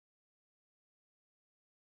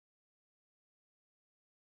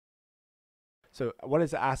So what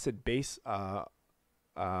is acid base?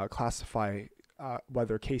 Classify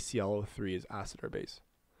whether KClO3 is acid or base.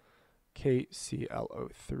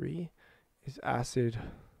 KClO3 is acid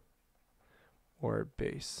or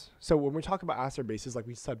base. So when we talk about acid or bases, like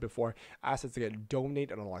we said before, acids again donate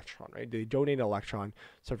an electron, right? They donate an electron.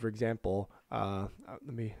 So for example, let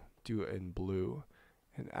me do it in blue.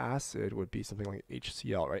 An acid would be something like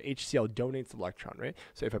HCl, right? HCl donates electron, right?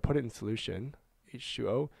 So if I put it in solution,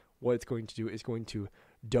 H2O, what it's going to do is going to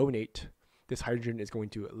donate. This hydrogen is going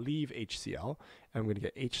to leave HCl, and I'm going to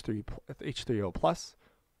get H3O plus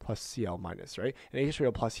Cl minus, right? And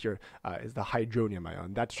H3O plus here is the hydronium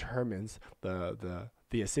ion that determines the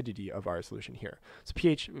acidity of our solution here. So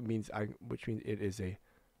pH means which means it is a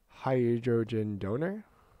hydrogen donor,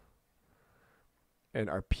 and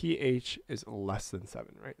our pH is less than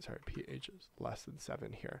 7, right? Sorry, pH is less than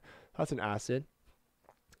 7 here. That's an acid.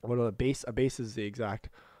 What about a base? A base is the exact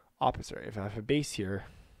opposite. Right? If I have a base here,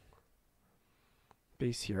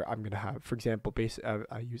 I'm going to have, for example, base.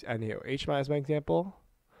 I use NaOH as my example,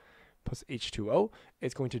 plus H2O.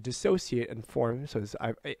 It's going to dissociate and form. So it's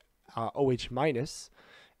OH minus,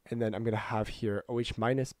 and then I'm going to have here OH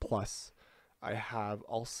minus plus. I have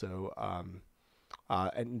also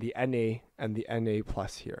and the Na and the Na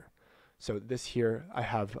plus here. So this here I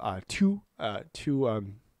have I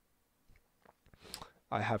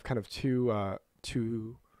have kind of two. And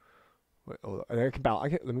I can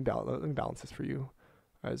balance. Let me balance this for you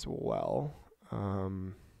as well.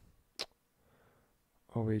 OH,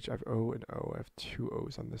 I have O and O. I have 2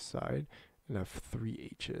 O's on this side, and I have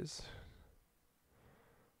 3 H's.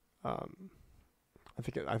 I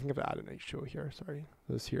think I've added an H2O here. Sorry,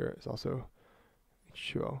 this here is also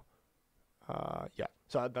H2O. Yeah.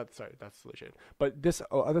 So that's the solution. But this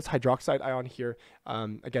this hydroxide ion here,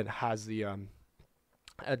 again, has the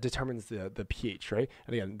determines the pH, right?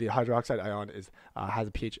 And again, the hydroxide ion has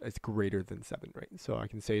a pH that's greater than 7, right? So I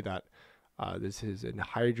can say that this is a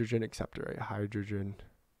hydrogen acceptor, right? Hydrogen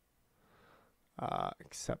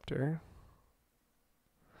acceptor.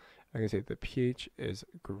 I can say the pH is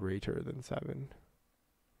greater than 7.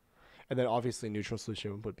 And then obviously neutral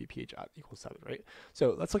solution would be pH at equals 7, right?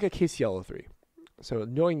 So let's look at KClO3. So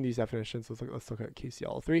knowing these definitions, let's look at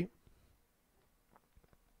KClO3.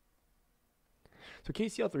 So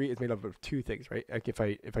KCl3 is made up of 2 things, right? Like if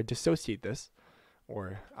I dissociate this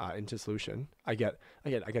or into solution, I get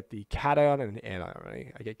the cation and the anion,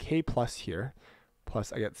 right? I get K plus here,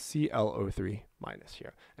 plus I get ClO3 minus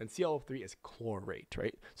here. And ClO3 is chlorate,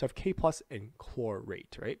 right? So I have K plus and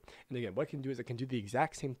chlorate, right? And again, what I can do is I can do the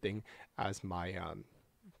exact same thing as my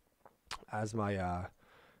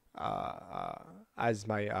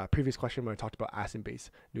previous question when I talked about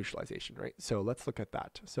acid-base neutralization, right? So let's look at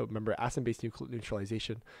that. So remember, acid-base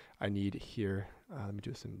neutralization, I need here, let me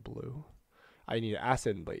do this in blue. I need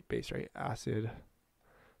acid and base, right? Acid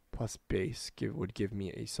plus base would give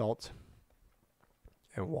me a salt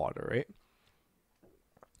and water, right?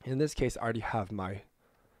 In this case, I already have my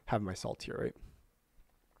salt here, right?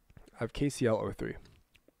 I have KClO3.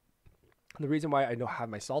 And the reason why I don't have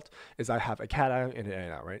my salt is I have a cation and an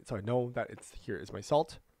anion, right? So I know that here is my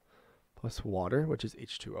salt plus water, which is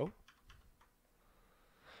H2O.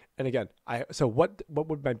 And again, so what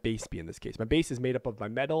would my base be in this case? My base is made up of my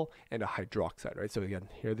metal and a hydroxide, right? So again,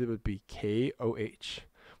 here there would be KOH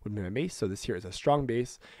would be my base. So this here is a strong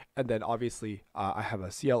base. And then obviously I have a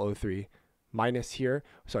ClO3 minus here.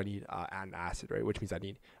 So I need an acid, right? Which means I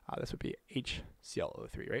need, this would be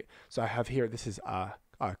HClO3, right? So I have here, this is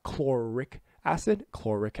chloric acid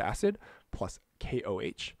plus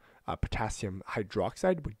KOH, potassium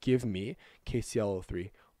hydroxide would give me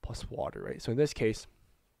KClO3 plus water, right? So in this case,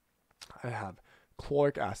 I have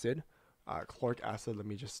chloric acid. Let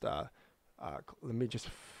me just find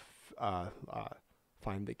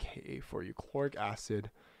the Ka for you. Chloric acid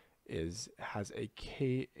has a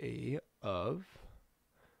Ka of.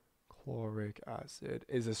 Chloric acid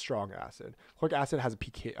is a strong acid. Chloric acid has a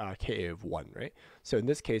Ka of 1, right? So in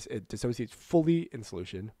this case, it dissociates fully in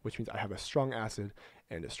solution, which means I have a strong acid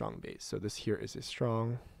and a strong base. So this here is a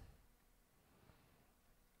strong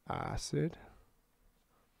acid.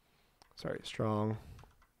 Strong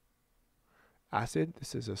acid.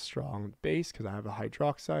 This is a strong base because I have a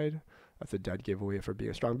hydroxide. That's a dead giveaway for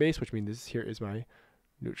being a strong base, which means this here is my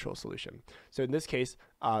neutral solution. So in this case,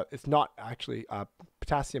 it's not actually,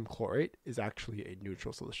 potassium chlorate is actually a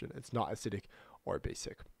neutral solution. It's not acidic or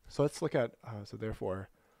basic. So let's look at, so therefore,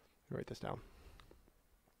 write this down.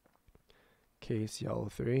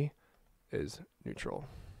 KClO3 is neutral.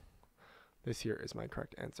 This here is my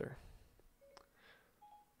correct answer.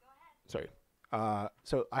 Sorry,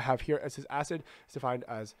 So I have here, it says acid is defined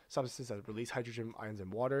as substances that release hydrogen ions in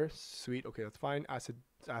water. Sweet, okay, that's fine.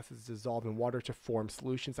 Acids dissolve in water to form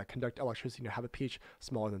solutions that conduct electricity and have a pH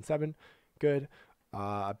smaller than 7. Good.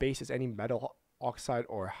 A base is any metal oxide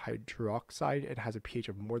or hydroxide. It has a pH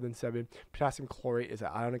of more than 7. Potassium chlorate is an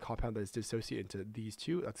ionic compound that is dissociated into these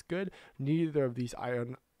two. That's good. Neither of these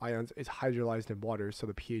ions is hydrolyzed in water, so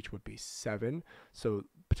the pH would be 7. So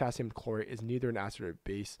potassium chlorate is neither an acid or a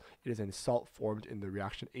base. It is a salt formed in the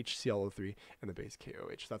reaction HClO3 and the base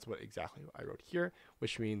KOH. That's what exactly I wrote here,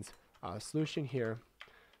 which means solution here.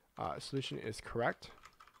 Solution is correct,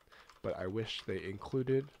 but I wish they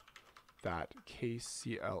included that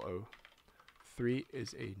kclo3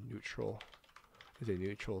 is a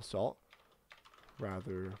neutral salt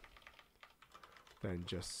rather than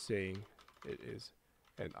just saying it is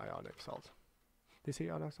an ionic salt. They say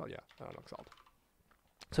ionic salt? Yeah, ionic salt.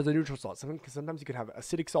 So the neutral salt. Sometimes you can have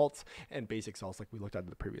acidic salts and basic salts like we looked at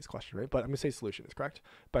in the previous question, right? But I'm going to say solution is correct,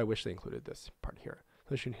 but I wish they included this part here.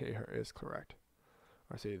 Solution here is correct.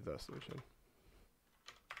 Or say the solution.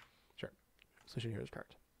 Sure. Solution here is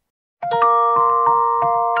correct.